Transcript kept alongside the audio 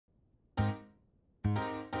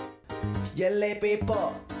Yellow people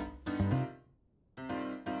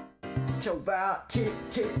ชาวบ้านชิ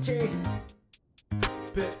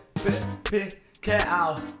แค่เอา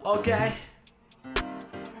โอเค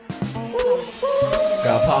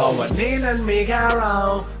ก็พอวันนี้นั้นมีแค่เรา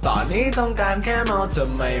ตอนนี้ต้องการแค่เมาท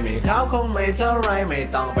ำไมไม่เขาคงไม่เท่าไรไม่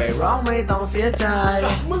ต้องไปร้องไม่ต้องเสียใจ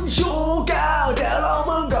มึงชูก้าวแต่เรา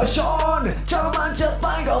มึงก็ชนถ้ามันจะไป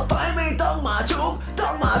ก็ไปไม่ต้องมาชุกต้อ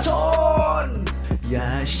งมาทนอย่า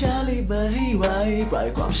ช้ารีบมาให้ไวปล่อย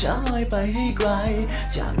ความช้ำลอยไปให้ไกล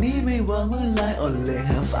จากนี้ไม่ว่าเมื่อไรอ่อนเลย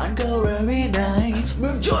หาฝันก็ very nice มึ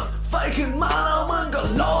งจุดไฟขึ้นมาแล้วมึงก็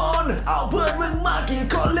ร้อนเอาเพื่อนมึงมากี่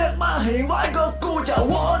คนเรียกมาให้ไวก็กูจะ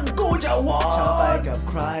วนจะไปกับ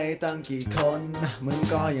ใครตั้งกี่คนมึง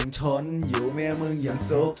ก็ยังชนอยู่เมียมึงยัง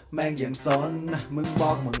ซุกแม่งยังสนมึงบ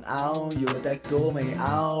อกมึงเอาอยู่แต่กูไม่เอ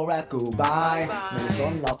าแรกกูบายไม่ส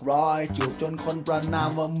นหลอกร้อยจูบจนคนประนาม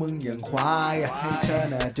ว่ามึงยังควายให้เธอ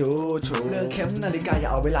น่ะดูถูกเรื่องเข็มนาฬิกาอย่า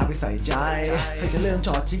เอาเวลาไปใส่ใจใครจะเริ่มจ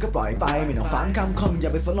อดทิ้งก็ปล่อยไปไม่ต้องฟังคำคมอย่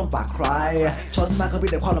าไปสนลมปากใครชนมาก็มี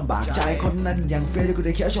แต่ความลำบากใจคนนั้นยังเฟี้ยวกูไ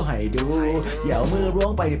ด้แค่โชว์ให้ดูอย่าเอามือล้ว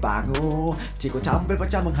งไปในปากงูที่กูทำเป็นประ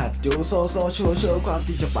จำมึงหัดดูโซชัวความจ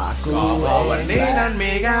ริงจะปากกูเพราะวันนี้นั้น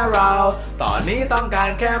มีแค่เราตอนนี้ต้องการ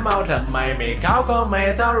แค่เมาทำไมไม่เขาก็ไม่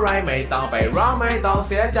เท่าไรไม่ต้องไปร้องไม่ต้องเ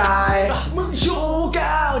สียใจมึงชู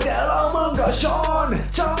ก้าวแต่เรามึงก็ชน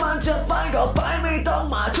ถ้ามันจะไปก็ไปไม่ต้อง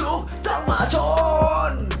มาทุกต้องมาท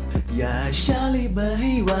นอย่าช้ารีบมาใ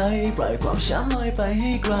ห้ไวปล่อยความช้ำลอยไปใ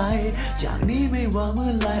ห้ไกลจากนี้ไม่ว่าเมื่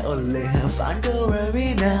อไรอ่อนเลยหาฝันก็ very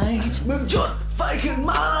nice มึงจุดไฟขึ้น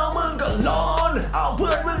มาแล้วมึงก็ร้อนเอาเ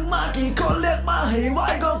พื่อนมึงมากี่คนเรียกมาให้ไว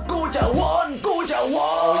ก็กูจะวน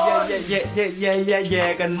เย่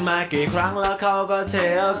กันมากี่ครั้งแล้วเขาก็เท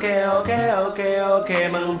โอเค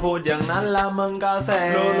มึงพูดอย่างนั้นแล้วมึงก็เซ่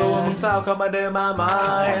รู้มึงเศร้าเข้ามาเดินมา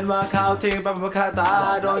เห็นว่าเขาทิ้งไปเพราะขาตา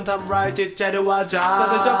โดนทำร้ายจิตใจด้วยวาจาแ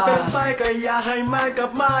ต่จะเป็นไปก็อย่าให้มันกลั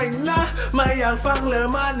บมาอีกนะไม่อยากฟังเลย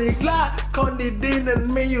มันอีกละคนดีๆนั้น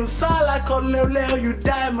ไม่อยู่ซ่าละคนเลวๆอยู่ไ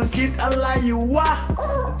ด้มันคิดอะไรอยู่วะ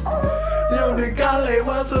อยู่ด้วยกันเลย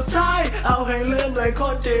วันสุดท้ายเอาให้เลื่อนเลยค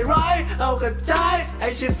นใจร้ายเอากระจายไอ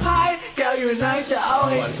ชิบหายแก้วอยู่ไหนจะเอา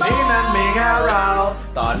ให้ตายวันนี้นั้นมีแค่เรา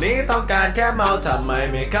ตอนนี้ต้องการแค่เมาทำไม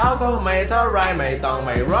ไม่เขาก็ไม่เท่าไรไม่ต้องไ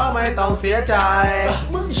ม่ร้องไม่ต้องเสียใจ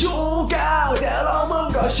มึงชูก้าวแต่เรามึง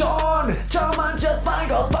ก็ชนถ้ามันจะไป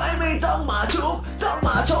ก็ไปไม่ต้องมาทุกต้องม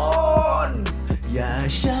าทนอย่า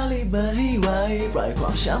ช้ารีบมาให้ไวปล่อยควา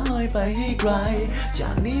มช้ำลอยไปให้ไกลจา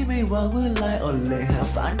กนี้ไม่ว่าเมื่อไรอ่อนเลยหา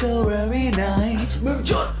ฝันก็ very nice มึง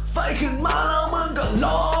จุดไฟขึ้นมาแล้วมึงก็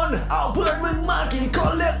ร้อนเอาเพื่อนมึงมากี่ค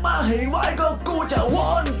นเรียกมาให้ไวก็กูจะว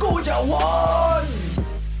น